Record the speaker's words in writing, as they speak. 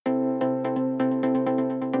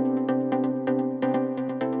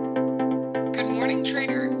afternoon,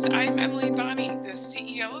 traders. I'm Emily Bonney, the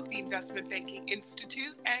CEO of the Investment Banking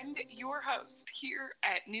Institute and your host here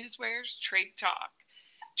at NewsWare's Trade Talk.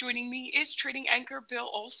 Joining me is trading anchor Bill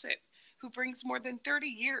Olson, who brings more than 30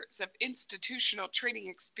 years of institutional trading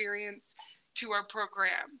experience to our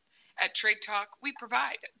program. At Trade Talk, we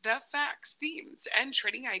provide the facts, themes, and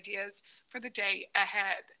trading ideas for the day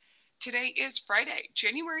ahead. Today is Friday,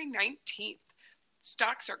 January 19th.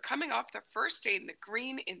 Stocks are coming off the first day in the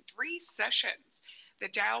green in 3 sessions. The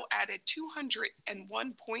Dow added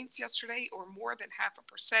 201 points yesterday, or more than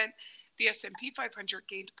 0.5%. The S&P 500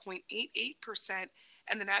 gained 0.88%,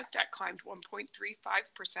 and the Nasdaq climbed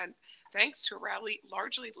 1.35%, thanks to a rally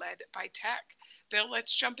largely led by tech. Bill,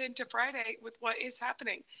 let's jump into Friday with what is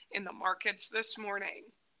happening in the markets this morning.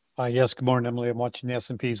 Yes, good morning, Emily. I'm watching the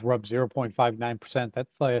S&Ps. We're up 0.59%.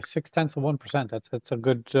 That's like 0.6%. That's a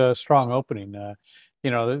good, strong opening.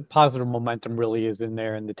 The positive momentum really is in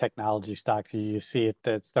there in the technology stocks. You see it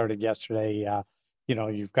that started yesterday.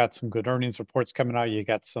 You've got some good earnings reports coming out. You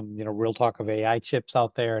got some, real talk of AI chips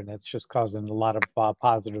out there, and it's just causing a lot of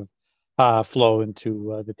positive flow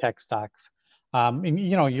into the tech stocks. And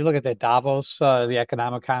you look at that Davos, the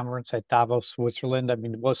economic conference at Davos, Switzerland. I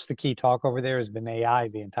mean, what's the key talk over there has been AI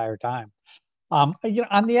the entire time. On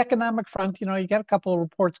the economic front, you got a couple of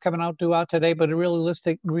reports coming out due out today, but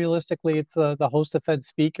realistically, it's the host of Fed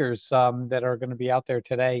speakers that are going to be out there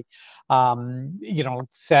today.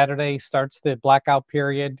 Saturday starts the blackout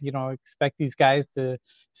period. Expect these guys to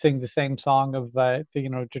sing the same song of,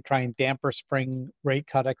 to try and damper spring rate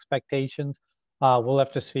cut expectations. We'll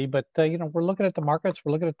have to see, but we're looking at the markets.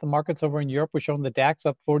 We're looking at the markets over in Europe. We're showing the DAX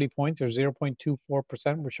up 40 points or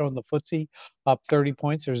 0.24%. We're showing the FTSE up 30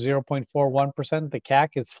 points or 0.41%. The CAC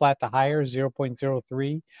is flat to higher,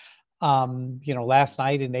 0.03. Last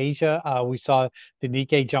night in Asia, we saw the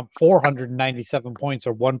Nikkei jump 497 points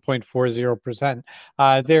or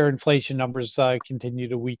 1.40%. Their inflation numbers continue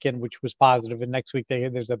to weaken, which was positive. And next week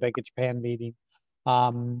there's a Bank of Japan meeting.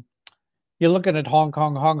 You're looking at Hong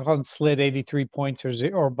Kong. Hong Kong slid 83 points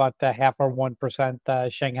or about half or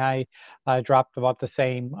 1%. Shanghai dropped about the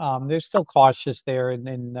same. They're still cautious there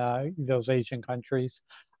in those Asian countries.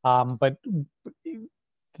 But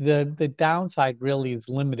the downside really is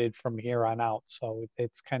limited from here on out. So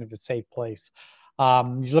it's kind of a safe place.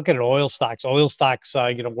 You look at oil stocks. Oil stocks,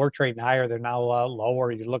 we're trading higher. They're now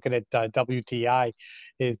lower. You're looking at WTI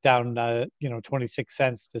is down, 26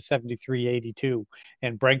 cents to 73.82,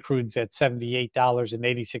 and Brent crude's at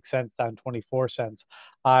 $78.86, down 24 cents.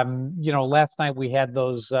 Last night we had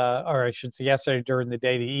those, or I should say yesterday during the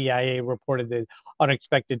day, the EIA reported the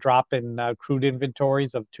unexpected drop in crude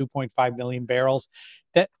inventories of 2.5 million barrels.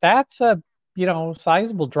 That's a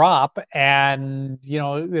sizable drop, and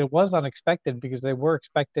it was unexpected because they were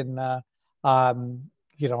expecting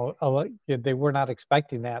they were not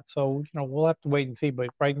expecting that. So we'll have to wait and see, but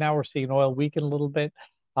right now we're seeing oil weaken a little bit.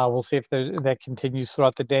 We'll see if that continues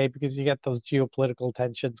throughout the day, because you get those geopolitical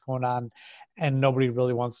tensions going on and nobody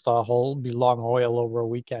really wants to be long oil over a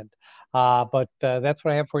weekend. But that's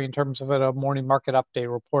what I have for you in terms of a morning market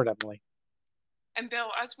update report, Emily. And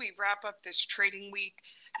Bill, as we wrap up this trading week,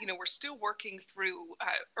 we're still working through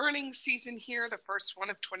earnings season here, the first one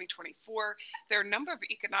of 2024. There are a number of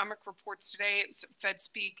economic reports today and some Fed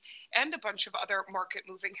speak and a bunch of other market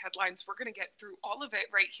moving headlines. We're going to get through all of it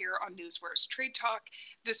right here on NewsWare's Trade Talk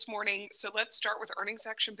this morning. So let's start with earnings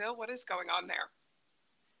action. Bill, what is going on there?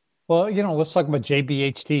 Well, let's talk about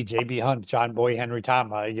JBHT, JB Hunt, John Boy, Henry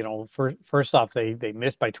Tom. First off, they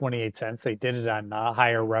missed by 28 cents. They did it on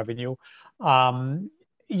higher revenue.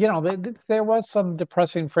 There was some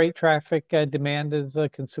depressing freight traffic demand as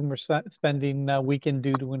consumer spending weakened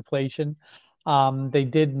due to inflation. They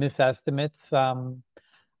did miss estimates.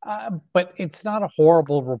 But it's not a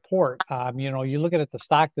horrible report. You look at the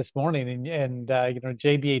stock this morning, and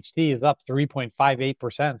JBHT is up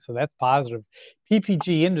 3.58%, so that's positive.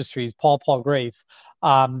 PPG Industries, Paul Grace,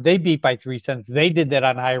 they beat by 3 cents. They did that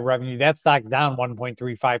on higher revenue. That stock's down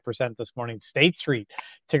 1.35% this morning. State Street,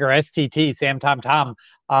 ticker STT, Sam Tom Tom.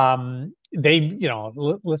 They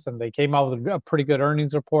listen. They came out with a pretty good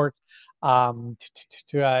earnings report. They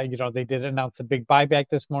did announce a big buyback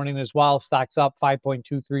this morning as well. Stocks up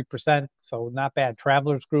 5.23%, so not bad.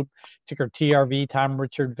 Travelers Group, ticker TRV, Tom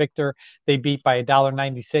Richard Victor, they beat by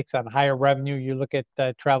 $1.96 on higher revenue. You look at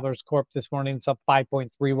Travelers Corp this morning, it's up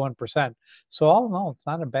 5.31%. So all in all, it's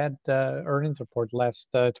not a bad earnings report the last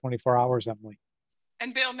 24 hours, Emily.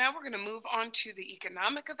 And Bill, now we're going to move on to the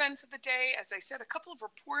economic events of the day. As I said, a couple of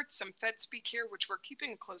reports, some Fed speak here, which we're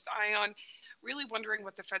keeping a close eye on. Really wondering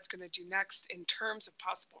what the Fed's going to do next in terms of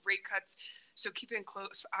possible rate cuts. So keeping a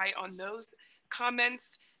close eye on those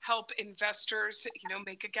comments help investors,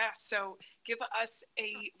 make a guess. So give us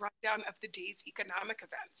a rundown of the day's economic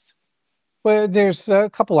events. Well, there's a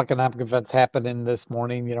couple economic events happening this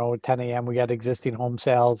morning. At 10 a.m. we got existing home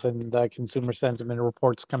sales and consumer sentiment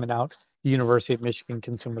reports coming out. University of Michigan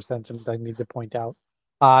consumer sentiment, I need to point out.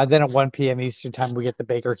 Then at 1 p.m. Eastern time, we get the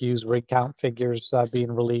Baker Hughes rig count figures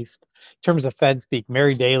being released. In terms of Fed speak,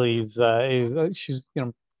 Mary Daly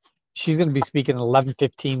she's going to be speaking at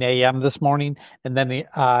 11:15 a.m. this morning, and then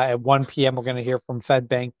at 1 p.m. we're going to hear from Fed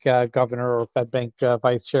Bank Governor or Fed Bank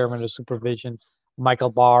Vice Chairman of Supervision,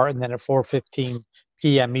 Michael Barr, and then at 4:15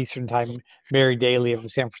 p.m. Eastern Time, Mary Daly of the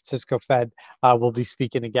San Francisco Fed will be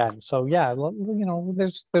speaking again. So yeah,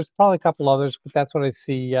 there's probably a couple others, but that's what I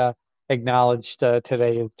see acknowledged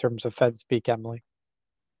today in terms of Fed speak, Emily.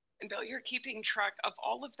 And Bill, you're keeping track of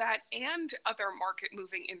all of that and other market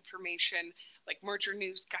moving information like merger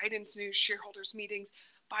news, guidance news, shareholders meetings,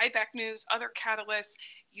 buyback news, other catalysts,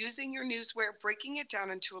 using your NewsWare, breaking it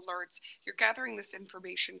down into alerts. You're gathering this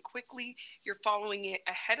information quickly. You're following it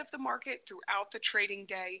ahead of the market throughout the trading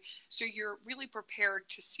day. So you're really prepared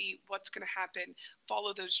to see what's going to happen,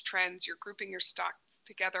 follow those trends. You're grouping your stocks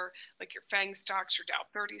together like your FANG stocks, your Dow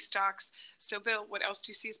 30 stocks. So Bill, what else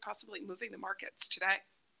do you see is possibly moving the markets today?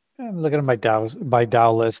 I'm looking at my Dow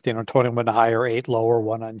list, 21 higher, 8 lower,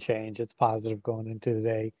 1 unchanged. It's positive going into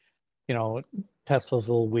today. Tesla's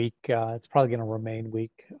a little weak. It's probably going to remain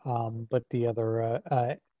weak. But the other,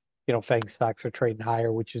 FANG stocks are trading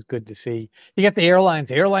higher, which is good to see. You get the airlines.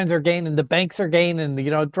 The airlines are gaining. The banks are gaining.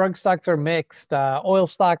 Drug stocks are mixed. Oil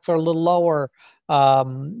stocks are a little lower.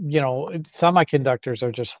 Semiconductors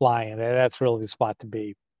are just flying. That's really the spot to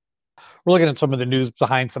be. We're looking at some of the news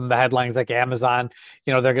behind some of the headlines, like Amazon.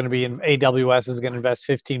 They're going to be in AWS is going to invest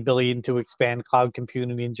 $15 billion to expand cloud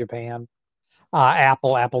computing in Japan.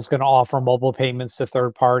 Apple's going to offer mobile payments to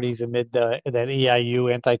third parties amid that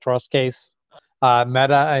EIU antitrust case.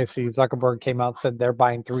 Meta, I see Zuckerberg came out and said they're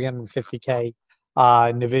buying 350K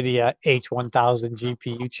NVIDIA H1000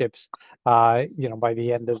 GPU chips, by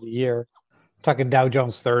the end of the year. Talking Dow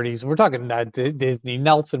Jones 30s. We're talking Disney.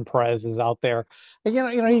 Nelson Perez is out there. He's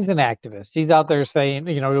an activist. He's out there saying,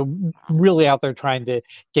 really out there trying to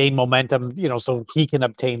gain momentum, so he can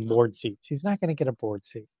obtain board seats. He's not going to get a board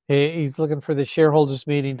seat. He's looking for the shareholders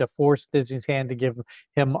meeting to force Disney's hand to give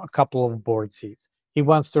him a couple of board seats. He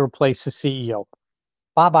wants to replace the CEO.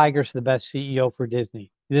 Bob Iger's the best CEO for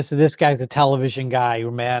Disney. This guy's a television guy,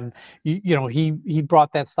 man. He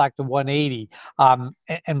brought that stock to 180.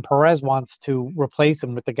 And Perez wants to replace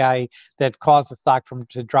him with the guy that caused the stock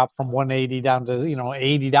to drop from 180 down to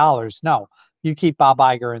 $80. No, you keep Bob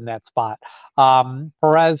Iger in that spot.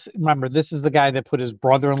 Perez, remember, this is the guy that put his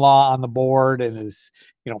brother-in-law on the board and his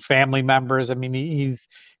family members. I mean,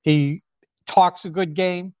 he talks a good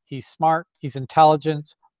game. He's smart. He's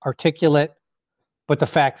intelligent, articulate. But the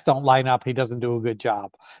facts don't line up. He doesn't do a good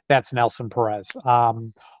job. That's Nelson Perez.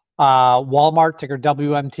 Walmart, ticker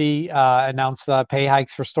WMT, announced pay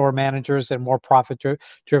hikes for store managers and more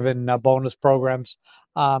profit-driven bonus programs.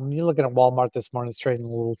 You're looking at Walmart this morning. It's trading a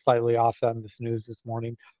little slightly off on this news this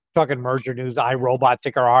morning. Talking merger news, iRobot,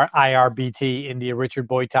 ticker IRBT, India, Richard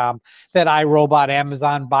Boytom. That iRobot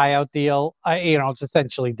Amazon buyout deal, it's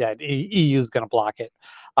essentially dead. EU is going to block it.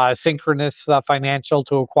 Synchronous Financial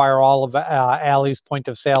to acquire all of Allie's point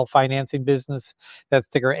of sale financing business. That's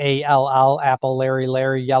ticker ALL, Apple,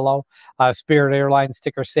 Larry, Yellow. Spirit Airlines,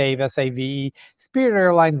 ticker SAVE, SAVE. Spirit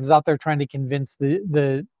Airlines is out there trying to convince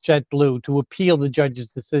the JetBlue to appeal the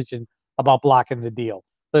judge's decision about blocking the deal.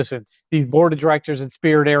 Listen, these board of directors at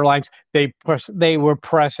Spirit Airlines, they were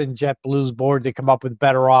pressing JetBlue's board to come up with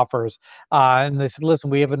better offers. And they said, listen,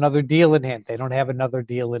 we have another deal in hand. They don't have another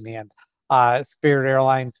deal in hand. Spirit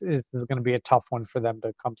Airlines is going to be a tough one for them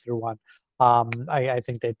to come through on. I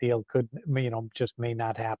think that deal could, just may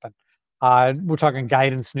not happen. We're talking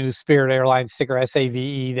guidance news. Spirit Airlines, ticker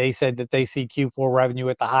SAVE, they said that they see Q4 revenue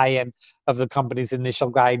at the high end of the company's initial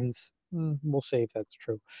guidance. We'll see if that's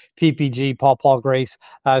true. PPG, Paul Grace,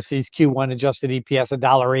 sees Q1 adjusted EPS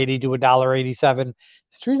 $1.80 to $1.87.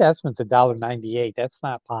 Street estimates $1.98. That's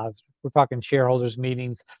not positive. We're talking shareholders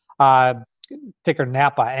meetings. Ticker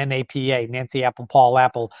NAPA, NAPA, Nancy Apple, Paul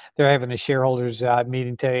Apple. They're having a shareholders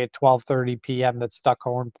meeting today at 12:30 p.m. That's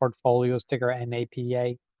Stuckhorn Portfolios, ticker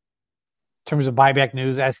NAPA. In terms of buyback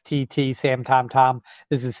news, STT, Sam Tom.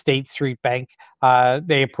 This is State Street Bank.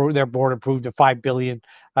 Their board approved a $5 billion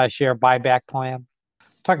share buyback plan.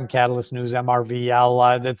 Talking catalyst news,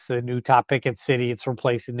 MRVL. That's the new top pick at Citi. It's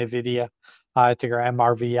replacing NVIDIA. Ticker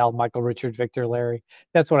MRVL, Michael, Richard, Victor, Larry.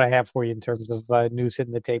 That's what I have for you in terms of news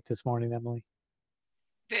hitting the tape this morning, Emily.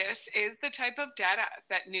 This is the type of data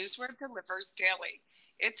that NewsWare delivers daily.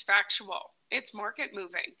 It's factual, it's market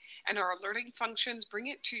moving, and our alerting functions bring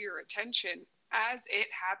it to your attention as it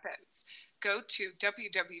happens. Go to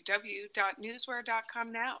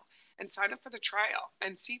www.newsware.com now and sign up for the trial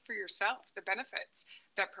and see for yourself the benefits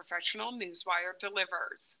that professional Newswire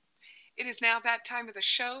delivers. It is now that time of the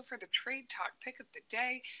show for the Trade Talk pick of the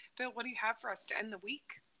day. Bill, what do you have for us to end the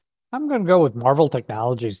week? I'm going to go with Marvel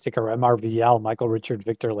Technologies, ticker MRVL, Michael, Richard,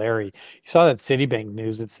 Victor, Larry. You saw that Citibank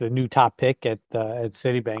news. It's the new top pick at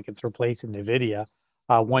Citibank. It's replacing NVIDIA,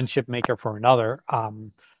 one chip maker for another.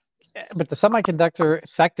 But the semiconductor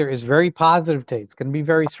sector is very positive today. It's going to be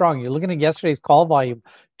very strong. You're looking at yesterday's call volume,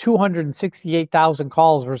 268,000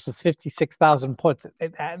 calls versus 56,000 puts.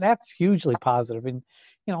 That's hugely positive. And,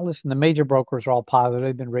 listen, the major brokers are all positive.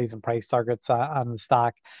 They've been raising price targets on the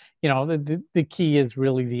stock. The key is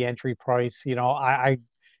really the entry price. The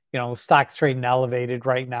stock's trading elevated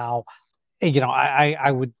right now. I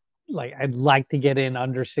would I'd like to get in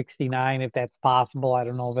under 69 if that's possible. I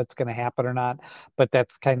don't know if it's going to happen or not, but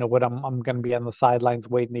that's kind of what I'm going to be on the sidelines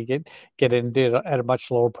waiting to get in at a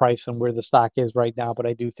much lower price than where the stock is right now. But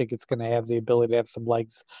I do think it's going to have the ability to have some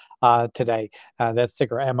legs today. That's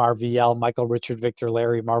ticker MRVL, Michael, Richard, Victor,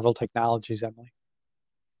 Larry, Marvel Technologies, Emily.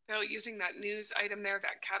 Bill, using that news item there,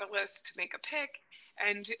 that catalyst to make a pick,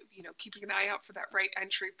 and keeping an eye out for that right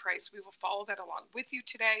entry price. We will follow that along with you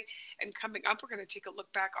today. And coming up, we're going to take a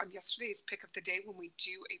look back on yesterday's pick of the day when we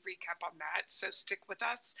do a recap on that. So stick with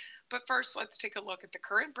us. But first, let's take a look at the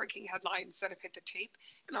current breaking headlines that have hit the tape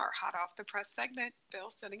in our hot off the press segment. Bill,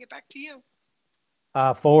 sending it back to you.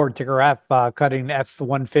 Ford, ticker F, cutting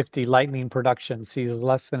F-150 Lightning production, sees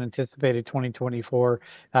less than anticipated 2024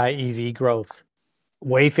 EV growth.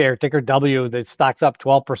 Wayfair, ticker W, the stock's up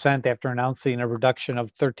 12% after announcing a reduction of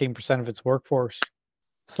 13% of its workforce.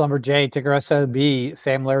 Schlumberger, ticker SLB,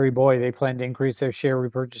 Sam Larry Boy, they plan to increase their share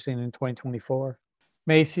repurchasing in 2024.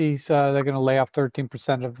 Macy's, they're going to lay off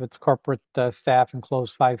 13% of its corporate staff and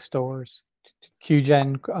close 5 stores.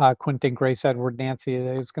 QGen, Quintin, Grace, Edward, Nancy,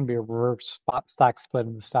 it's going to be a reverse stock split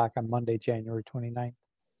in the stock on Monday, January 29th.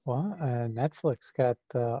 Well, Netflix got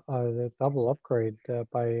a double upgrade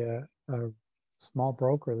by a small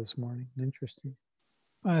broker this morning. Interesting.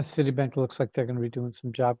 Citibank looks like they're going to be doing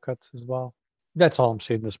some job cuts as well. That's all I'm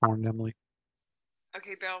seeing this morning, Emily.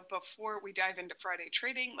 Okay, Bill, before we dive into Friday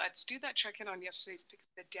trading, let's do that check-in on yesterday's pick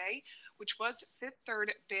of the day, which was Fifth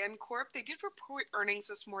Third Bancorp. They did report earnings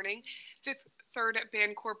this morning. Fifth Third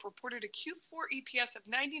Bancorp reported a Q4 EPS of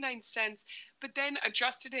 99 cents, but then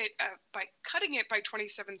adjusted it by cutting it by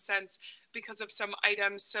 27 cents because of some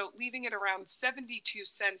items, so leaving it around 72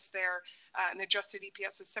 cents there. An adjusted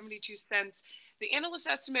EPS of 72 cents. The analyst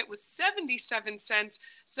estimate was 77 cents.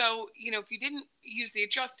 So, if you didn't use the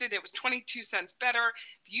adjusted, it was 22 cents better.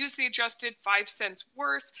 If you use the adjusted, 5 cents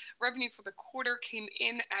worse. Revenue for the quarter came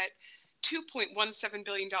in at $2.17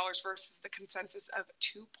 billion versus the consensus of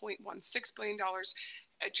 $2.16 billion,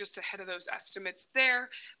 just ahead of those estimates there.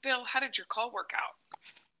 Bill, how did your call work out?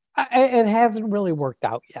 It hasn't really worked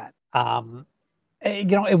out yet.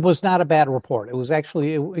 It was not a bad report. It was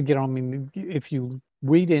actually, if you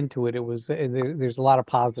read into it, it was there's a lot of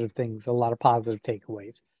positive things, a lot of positive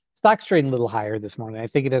takeaways. Stock's trading a little higher this morning. I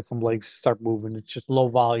think it has some legs to start moving. It's just low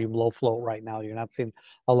volume, low float right now. You're not seeing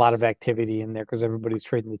a lot of activity in there because everybody's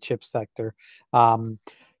trading the chip sector.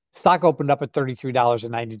 Stock opened up at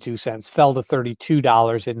 $33.92, fell to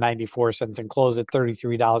 $32.94, and closed at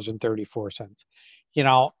 $33.34.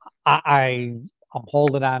 I'm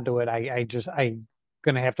holding on to it. I'm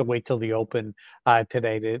going to have to wait till the open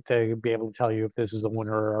today to be able to tell you if this is a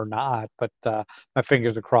winner or not. But my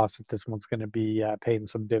fingers are crossed that this one's going to be paying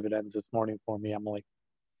some dividends this morning for me, Emily.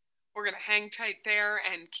 We're going to hang tight there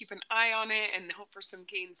and keep an eye on it and hope for some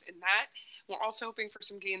gains in that. We're also hoping for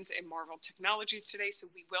some gains in Marvel Technologies today, so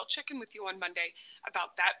we will check in with you on Monday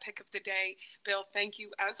about that pick of the day. Bill, thank you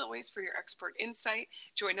as always for your expert insight.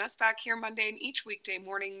 Join us back here Monday and each weekday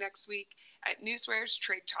morning next week at NewsWare's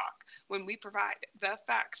Trade Talk, when we provide the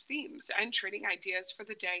facts, themes, and trading ideas for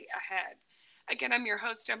the day ahead. Again, I'm your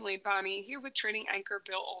host, Emily Bonney, here with trading anchor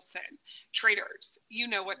Bill Olson. Traders, you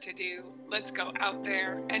know what to do. Let's go out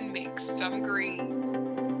there and make some green.